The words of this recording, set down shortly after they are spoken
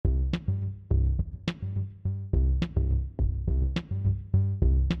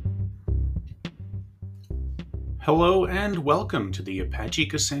Hello and welcome to the Apache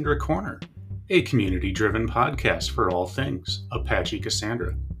Cassandra Corner, a community-driven podcast for all things Apache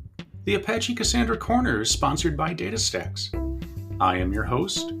Cassandra. The Apache Cassandra Corner is sponsored by DataStax. I am your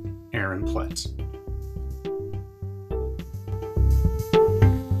host, Aaron Pletz.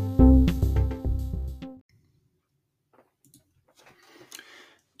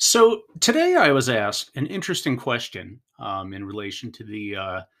 So today I was asked an interesting question in relation to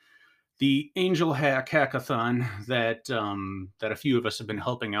the Angel Hack Hackathon that a few of us have been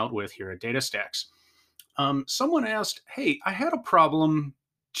helping out with here at DataStax. Someone asked, "Hey, I had a problem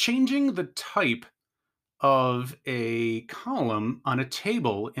changing the type of a column on a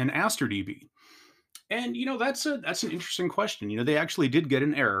table in Astra DB," and that's an interesting question. They actually did get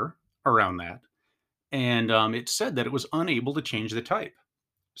an error around that, and it said that it was unable to change the type.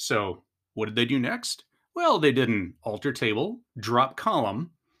 So what did they do next? Well, they did an alter table, drop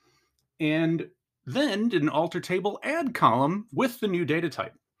column, and then did an alter table add column with the new data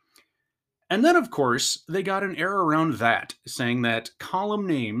type. And then, of course, they got an error around that, saying that column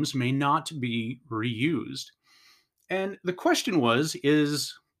names may not be reused. And the question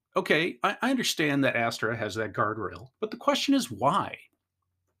is, okay, I understand that Astra has that guardrail, but the question is why?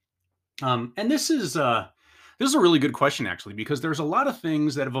 And this is a really good question, actually, because there's a lot of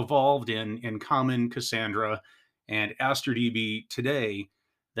things that have evolved in common Cassandra and Astra DB today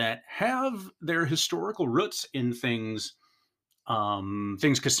that have their historical roots in things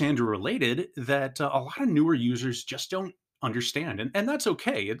Cassandra related that a lot of newer users just don't understand. And that's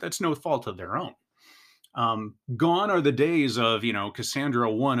okay. That's no fault of their own. Gone are the days of, Cassandra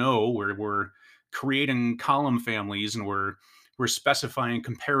 1.0, where we're creating column families and we're specifying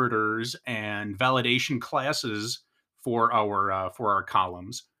comparators and validation classes for our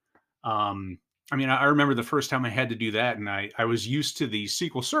columns. I remember the first time I had to do that, and I was used to the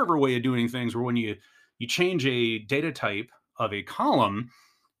SQL Server way of doing things, where when you change a data type of a column,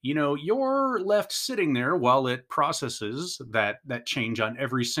 you're left sitting there while it processes that change on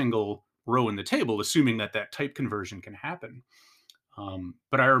every single row in the table, assuming that type conversion can happen.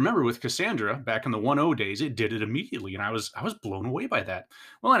 But I remember with Cassandra back in the 1.0 days, it did it immediately, and I was blown away by that.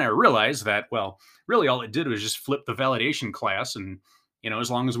 Well, and I realized that, well, really all it did was just flip the validation class, and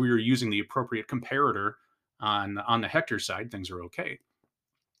as long as we were using the appropriate comparator on the Hector side, things are okay.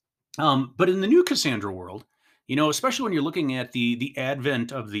 But in the new Cassandra world, especially when you're looking at the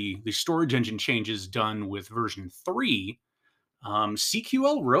advent of the storage engine changes done with version 3,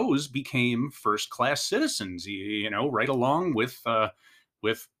 CQL rows became first-class citizens, right along with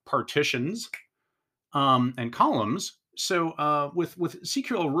partitions and columns. So with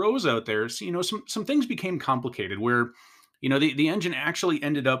CQL rows out there, some things became complicated where the engine actually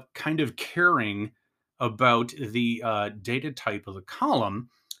ended up kind of caring about the data type of the column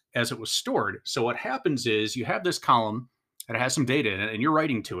as it was stored. So what happens is you have this column that has some data in it, and you're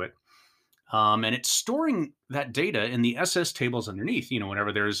writing to it. And it's storing that data in the SS tables underneath.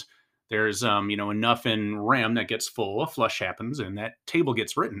 Whenever there's enough in RAM that gets full, a flush happens, and that table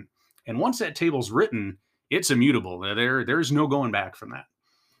gets written. And once that table's written, it's immutable. There's no going back from that.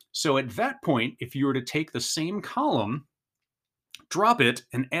 So at that point, if you were to take the same column, drop it,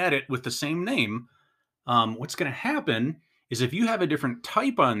 and add it with the same name, what's going to happen is if you have a different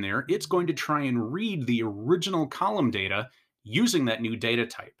type on there, it's going to try and read the original column data using that new data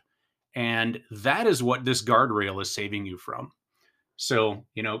type. And that is what this guardrail is saving you from. So,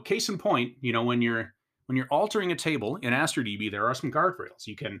 case in point, when you're altering a table in Astra DB, there are some guardrails.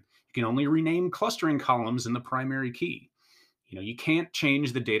 You can only rename clustering columns in the primary key. You can't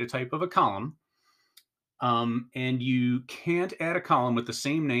change the data type of a column. And you can't add a column with the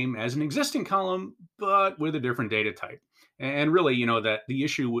same name as an existing column, but with a different data type. And really, that the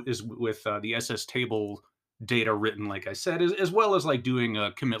issue is with the SS table data written, like I said, as well as like doing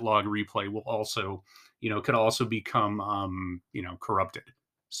a commit log replay will also, could also become, corrupted.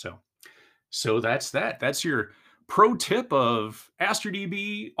 So that's that. That's your pro tip of Astra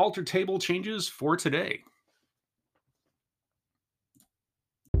DB alter table changes for today.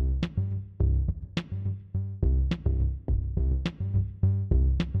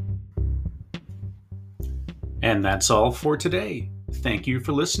 And that's all for today. Thank you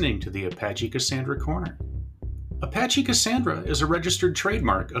for listening to the Apache Cassandra Corner. Apache Cassandra is a registered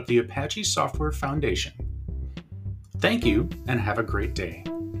trademark of the Apache Software Foundation. Thank you, and have a great day.